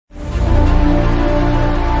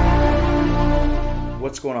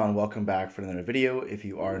going on? Welcome back for another video. If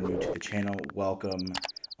you are new to the channel, welcome.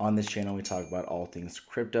 On this channel, we talk about all things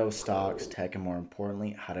crypto, stocks, tech, and more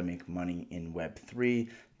importantly, how to make money in Web3.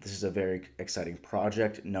 This is a very exciting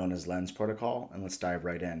project known as Lens Protocol, and let's dive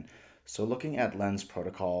right in. So looking at Lens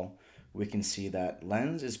Protocol, we can see that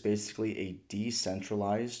Lens is basically a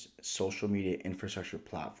decentralized social media infrastructure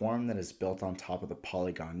platform that is built on top of the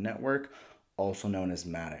Polygon network, also known as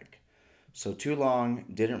Matic. So too long,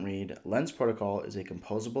 didn't read. Lens Protocol is a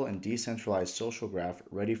composable and decentralized social graph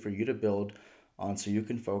ready for you to build on so you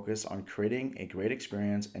can focus on creating a great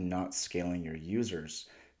experience and not scaling your users.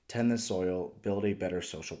 Tend the soil, build a better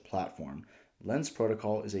social platform. Lens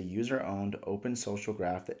Protocol is a user-owned open social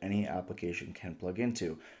graph that any application can plug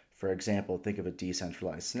into. For example, think of a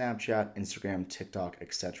decentralized Snapchat, Instagram, TikTok,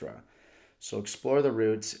 etc. So explore the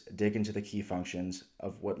roots, dig into the key functions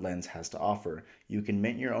of what Lens has to offer. You can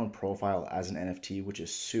mint your own profile as an NFT, which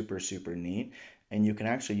is super neat. And you can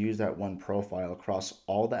actually use that one profile across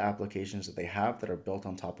all the applications that they have that are built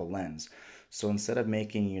on top of Lens. So instead of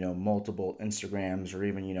making, multiple Instagrams or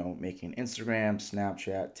even, making Instagram,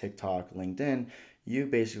 Snapchat, TikTok, LinkedIn, you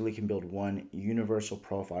basically can build one universal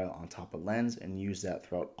profile on top of Lens and use that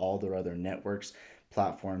throughout all their other networks,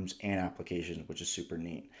 platforms, and applications, which is super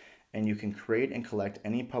neat. And you can create and collect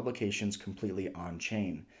any publications completely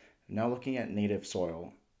on-chain. Now looking at native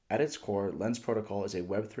soil. At its core, Lens Protocol is a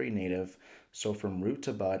Web3 native, so from root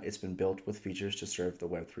to bud, it's been built with features to serve the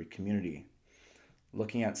Web3 community.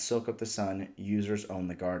 Looking at Silk of the Sun, users own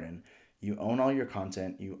the garden. You own all your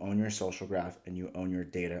content, you own your social graph, and you own your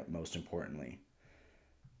data most importantly.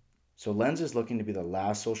 So Lens is looking to be the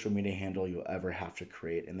last social media handle you'll ever have to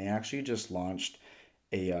create, and they actually just launched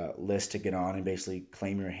a list to get on and basically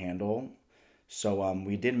claim your handle. So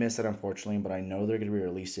we did miss that unfortunately, but I know they're going to be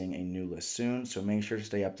releasing a new list soon. So make sure to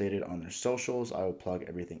stay updated on their socials. I will plug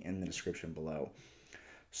everything in the description below.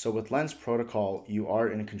 So with Lens Protocol, you are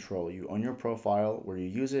in control. You own your profile, where you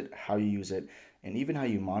use it, how you use it, and even how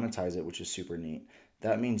you monetize it, which is super neat.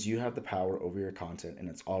 That means you have the power over your content, and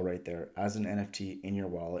it's all right there as an NFT in your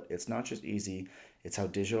wallet. It's not just easy, it's how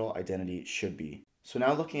digital identity should be. So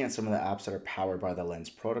now looking at some of the apps that are powered by the Lens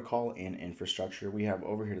Protocol and infrastructure, we have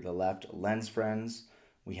over here to the left, Lens Friends,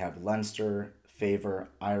 we have Lenster, Favor,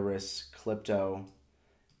 Iris, Clipto,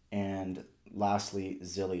 and lastly,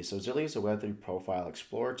 Zilly. So Zilly is a Web3 profile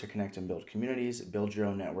explorer to connect and build communities, build your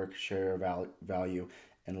own network, share your value,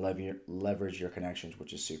 and leverage your connections,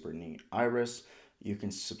 which is super neat. Iris, you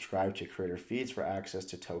can subscribe to creator feeds for access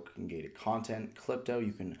to token-gated content. Clipto,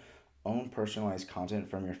 you can own personalized content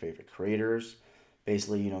from your favorite creators.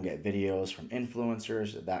 Basically, get videos from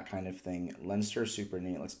influencers, that kind of thing. Lenster is super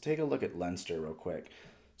neat. Let's take a look at Lenster real quick.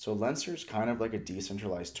 So Lenster is kind of like a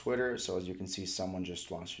decentralized Twitter. So as you can see, someone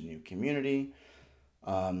just launched a new community.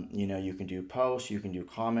 You can do posts, you can do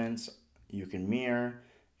comments, you can mirror,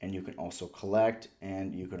 and you can also collect,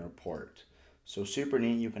 and you can report. So super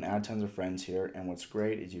neat. You can add tons of friends here. And what's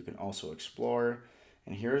great is you can also explore.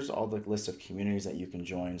 And here's all the list of communities that you can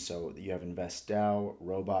join. So you have Invest DAO,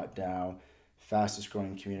 Robot DAO, fastest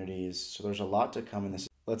growing communities. So there's a lot to come in this.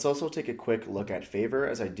 Let's also take a quick look at Favor,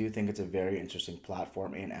 as I do think it's a very interesting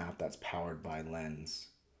platform and app that's powered by Lens.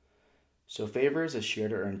 So Favor is a share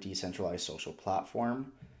to earn decentralized social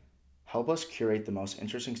platform. Help us curate the most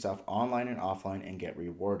interesting stuff online and offline and get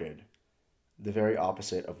rewarded. The very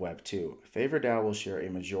opposite of Web 2. Favor DAO will share a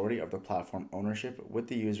majority of the platform ownership with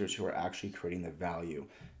the users who are actually creating the value.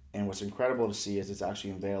 And what's incredible to see is it's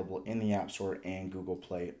actually available in the App Store and Google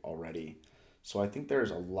Play already. So I think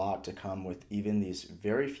there's a lot to come with even these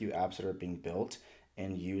very few apps that are being built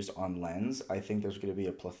and used on Lens. I think there's going to be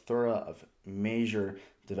a plethora of major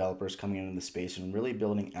developers coming into the space and really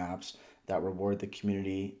building apps that reward the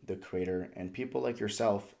community, the creator, and people like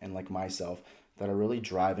yourself and like myself that are really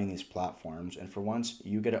driving these platforms. And for once,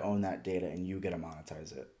 you get to own that data and you get to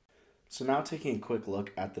monetize it. So now taking a quick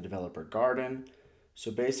look at the developer garden.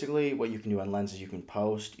 So basically what you can do on Lens is you can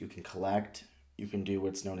post, you can collect, you can do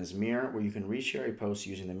what's known as mirror, where you can reshare a post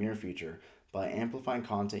using the mirror feature. By amplifying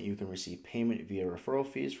content, you can receive payment via referral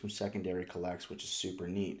fees from secondary collects, which is super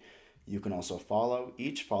neat. You can also follow.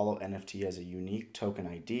 Each follow NFT has a unique token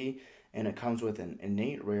ID, and it comes with an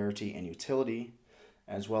innate rarity and utility,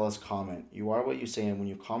 as well as comment. You are what you say, and when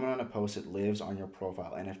you comment on a post, it lives on your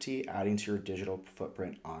profile NFT, adding to your digital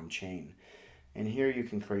footprint on chain. And here you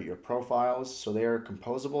can create your profiles. So they are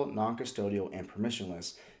composable, non-custodial, and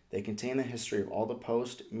permissionless. They contain the history of all the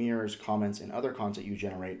posts, mirrors, comments, and other content you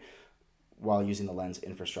generate while using the Lens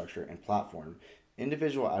infrastructure and platform.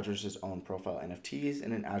 Individual addresses own profile NFTs,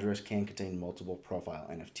 and an address can contain multiple profile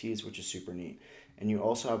NFTs, which is super neat. And you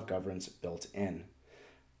also have governance built in.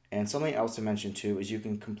 And something else to mention too is you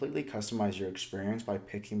can completely customize your experience by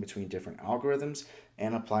picking between different algorithms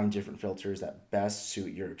and applying different filters that best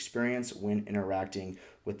suit your experience when interacting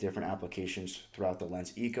with different applications throughout the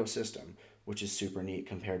Lens ecosystem, which is super neat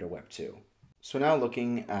compared to Web 2. So now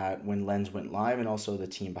looking at when Lens went live and also the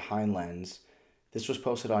team behind Lens, this was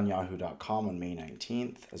posted on yahoo.com on May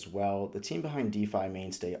 19th as well. The team behind DeFi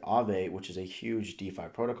mainstay Aave, which is a huge DeFi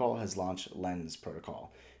protocol, has launched Lens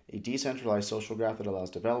Protocol, a decentralized social graph that allows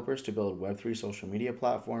developers to build Web3 social media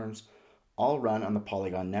platforms, all run on the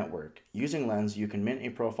Polygon network. Using Lens, you can mint a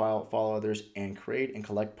profile, follow others, and create and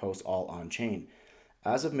collect posts all on-chain.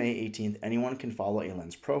 As of May 18th, anyone can follow a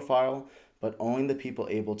Lens profile, but only the people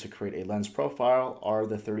able to create a Lens profile are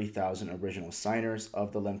the 30,000 original signers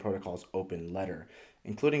of the Lens protocol's open letter,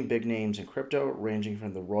 including big names in crypto ranging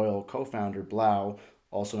from the royal co-founder Blau,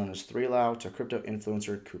 also known as 3Lau, to crypto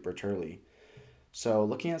influencer Cooper Turley. So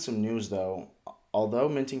looking at some news though, although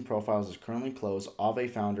minting profiles is currently closed, Aave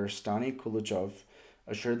founder Stani Kulichov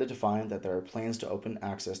assured the Defiant that there are plans to open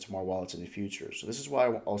access to more wallets in the future. So this is why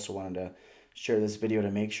I also wanted to share this video,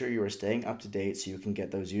 to make sure you are staying up to date so you can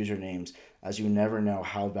get those usernames, as you never know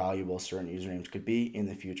how valuable certain usernames could be in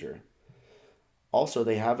the future. Also,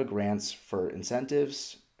 they have a grants for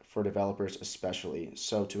incentives for developers especially.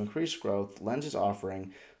 So to increase growth, Lens is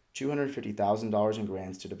offering $250,000 in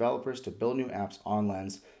grants to developers to build new apps on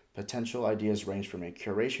Lens. Potential ideas range from a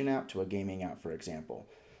curation app to a gaming app, for example.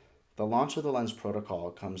 The launch of the Lens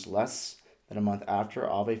protocol comes less than a month after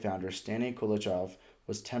Aave founder Stani Kulichov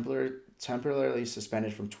was temporarily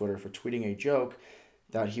suspended from Twitter for tweeting a joke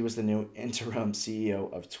that he was the new interim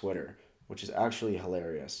CEO of Twitter, which is actually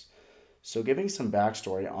hilarious. So giving some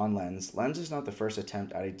backstory on Lens, Lens is not the first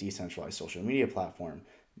attempt at a decentralized social media platform.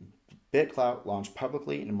 BitClout launched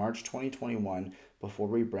publicly in March 2021 before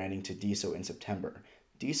rebranding to DeSo in September.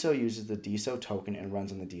 DeSo uses the DeSo token and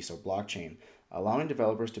runs on the DeSo blockchain, allowing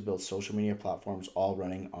developers to build social media platforms all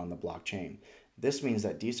running on the blockchain. This means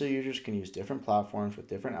that DeSo users can use different platforms with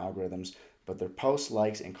different algorithms, but their posts,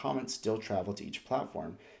 likes, and comments still travel to each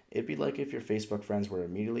platform. It'd be like if your Facebook friends were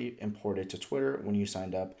immediately imported to Twitter when you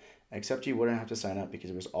signed up, except you wouldn't have to sign up because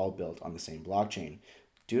it was all built on the same blockchain.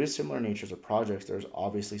 Due to similar natures of projects, there's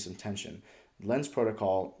obviously some tension. Lens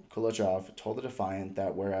Protocol, Kulichov told the Defiant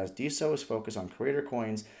that whereas DeSo is focused on creator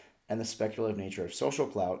coins and the speculative nature of social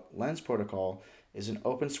clout, Lens Protocol is an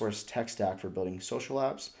open source tech stack for building social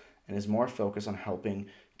apps and is more focused on helping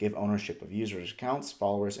give ownership of users' accounts,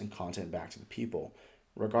 followers, and content back to the people.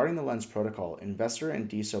 Regarding the Lens protocol, investor and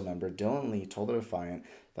DeSo member Dylan Lee told the Defiant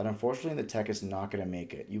that unfortunately the tech is not going to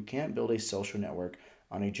make it. You can't build a social network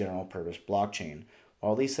on a general purpose blockchain.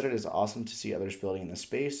 While Lee said it is awesome to see others building in the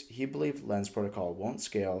space, he believed Lens protocol won't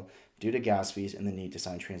scale due to gas fees and the need to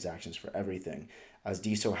sign transactions for everything, as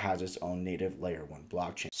DeSo has its own native layer 1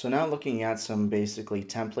 blockchain. So now looking at some basically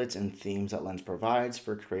templates and themes that Lens provides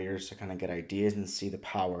for creators to kind of get ideas and see the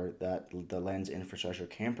power that the Lens infrastructure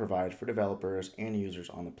can provide for developers and users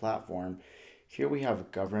on the platform. Here we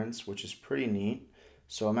have governance, which is pretty neat.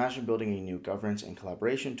 So imagine building a new governance and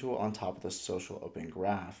collaboration tool on top of the social open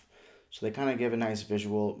graph. So they kind of give a nice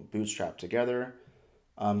visual bootstrap together,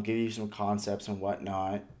 give you some concepts and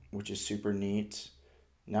whatnot, which is super neat.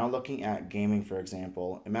 Now looking at gaming, for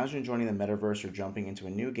example, imagine joining the metaverse or jumping into a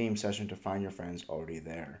new game session to find your friends already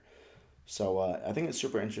there. So I think it's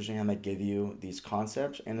super interesting how they give you these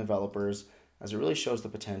concepts and developers, as it really shows the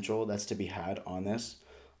potential that's to be had on this.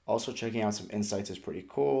 Also checking out some insights is pretty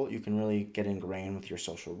cool. You can really get ingrained with your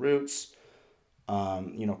social roots.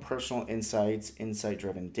 Personal insights,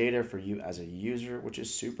 insight-driven data for you as a user, which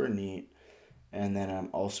is super neat. And then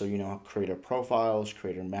also, creator profiles,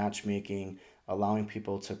 creator matchmaking, allowing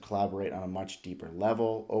people to collaborate on a much deeper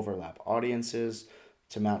level, overlap audiences,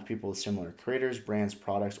 to match people with similar creators, brands,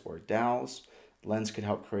 products, or DAOs. Lens could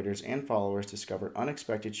help creators and followers discover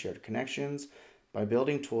unexpected shared connections by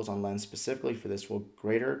building tools on Lens specifically for this will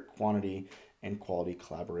greater quantity and quality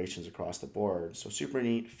collaborations across the board. So super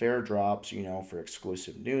neat, fair drops, for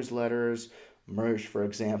exclusive newsletters, merch, for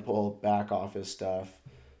example, back office stuff.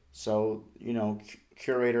 So,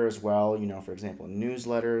 curator as well, for example,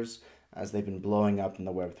 newsletters, as they've been blowing up in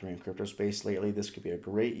the Web3 and crypto space lately. This could be a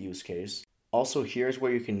great use case. Also, here's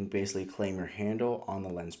where you can basically claim your handle on the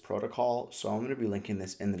Lens protocol. So I'm going to be linking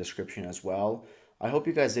this in the description as well. I hope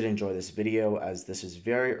you guys did enjoy this video, as this is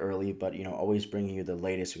very early, but always bringing you the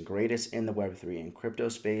latest and greatest in the Web3 and crypto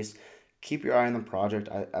space. Keep your eye on the project,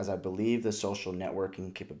 as I believe the social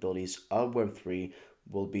networking capabilities of Web3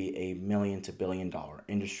 will be a $1 million to $1 billion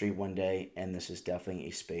industry one day, and this is definitely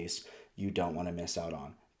a space you don't want to miss out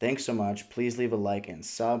on. Thanks so much. Please leave a like and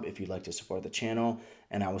sub if you'd like to support the channel,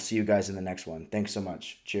 and I will see you guys in the next one. Thanks so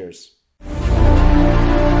much. Cheers.